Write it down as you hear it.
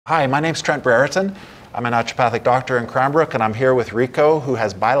Hi, my name's Trent Brereton. I'm a naturopathic doctor in Cranbrook, and I'm here with Rico, who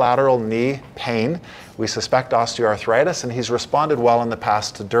has bilateral knee pain. We suspect osteoarthritis, and he's responded well in the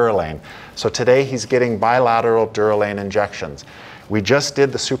past to Durolane. So today he's getting bilateral Durolane injections. We just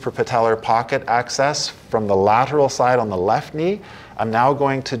did the suprapatellar pocket access from the lateral side on the left knee. I'm now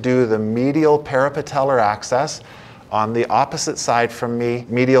going to do the medial parapatellar access on the opposite side from me,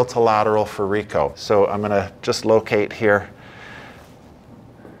 medial to lateral for Rico. So I'm going to just locate here.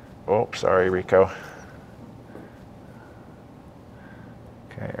 Oh, sorry, Rico.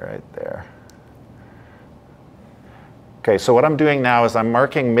 Okay, right there. Okay, so what I'm doing now is I'm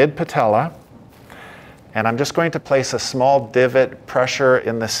marking mid-patella, and I'm just going to place a small divot pressure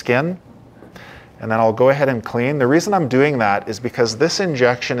in the skin, and then I'll go ahead and clean. The reason I'm doing that is because this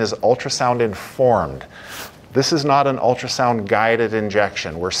injection is ultrasound informed. This is not an ultrasound guided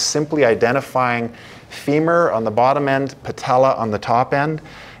injection. We're simply identifying femur on the bottom end, patella on the top end.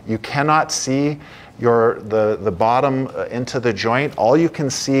 You cannot see the bottom into the joint. All you can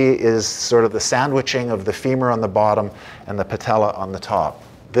see is sort of the sandwiching of the femur on the bottom and the patella on the top.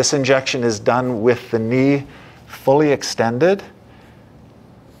 This injection is done with the knee fully extended.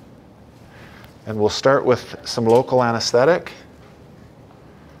 And we'll start with some local anesthetic.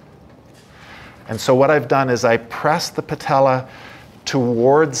 And so what I've done is I pressed the patella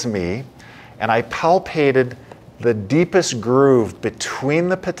towards me, and I palpated the deepest groove between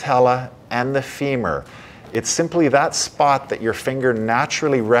the patella and the femur. It's simply that spot that your finger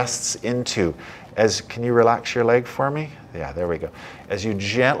naturally rests into. Can you relax your leg for me? Yeah, there we go. As you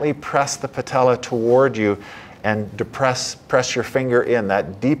gently press the patella toward you and press your finger in,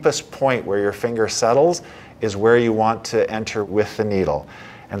 that deepest point where your finger settles is where you want to enter with the needle.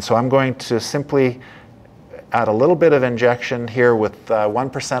 And so I'm going to simply add a little bit of injection here with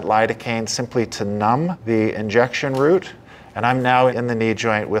 1% lidocaine simply to numb the injection route. And I'm now in the knee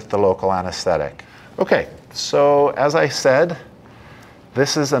joint with the local anesthetic. Okay, so as I said,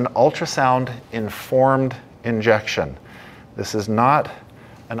 this is an ultrasound informed injection. This is not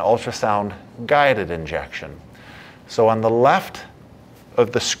an ultrasound guided injection. So on the left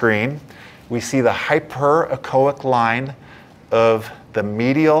of the screen, we see the hyperechoic line of the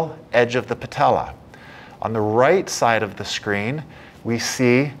medial edge of the patella. On the right side of the screen, we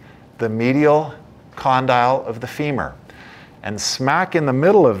see the medial condyle of the femur. And smack in the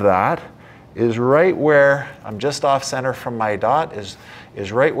middle of that is right where, I'm just off center from my dot,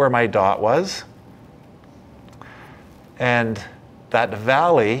 is right where my dot was. And that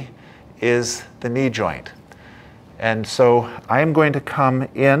valley is the knee joint. And so I am going to come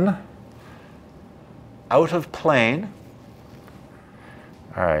in out of plane.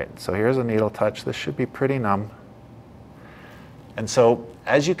 All right, so here's a needle touch. This should be pretty numb. And so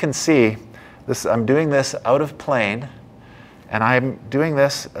as you can see, I'm doing this out of plane, and I'm doing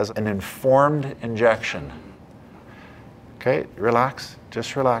this as an informed injection. Okay, relax,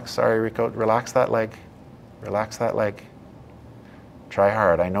 just relax. Sorry, Rico, relax that leg. Relax that leg. Try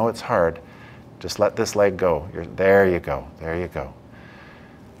hard, I know it's hard. Just let this leg go. There you go, there you go.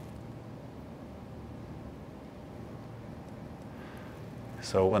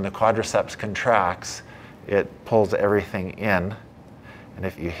 So when the quadriceps contracts, it pulls everything in. And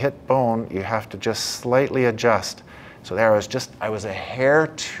if you hit bone, you have to just slightly adjust. So there I was a hair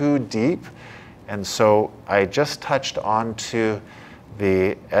too deep. And so I just touched onto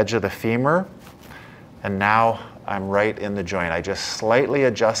the edge of the femur. And now I'm right in the joint. I just slightly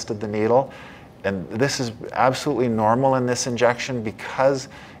adjusted the needle. And this is absolutely normal in this injection because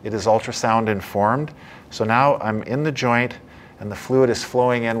it is ultrasound informed. So now I'm in the joint, and the fluid is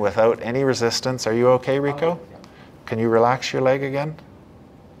flowing in without any resistance. Are you okay, Rico? Can you relax your leg again?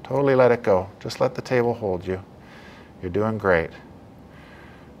 Totally let it go. Just let the table hold you. You're doing great.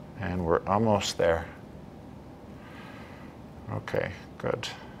 And we're almost there. Okay, good.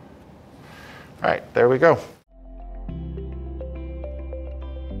 All right, there we go.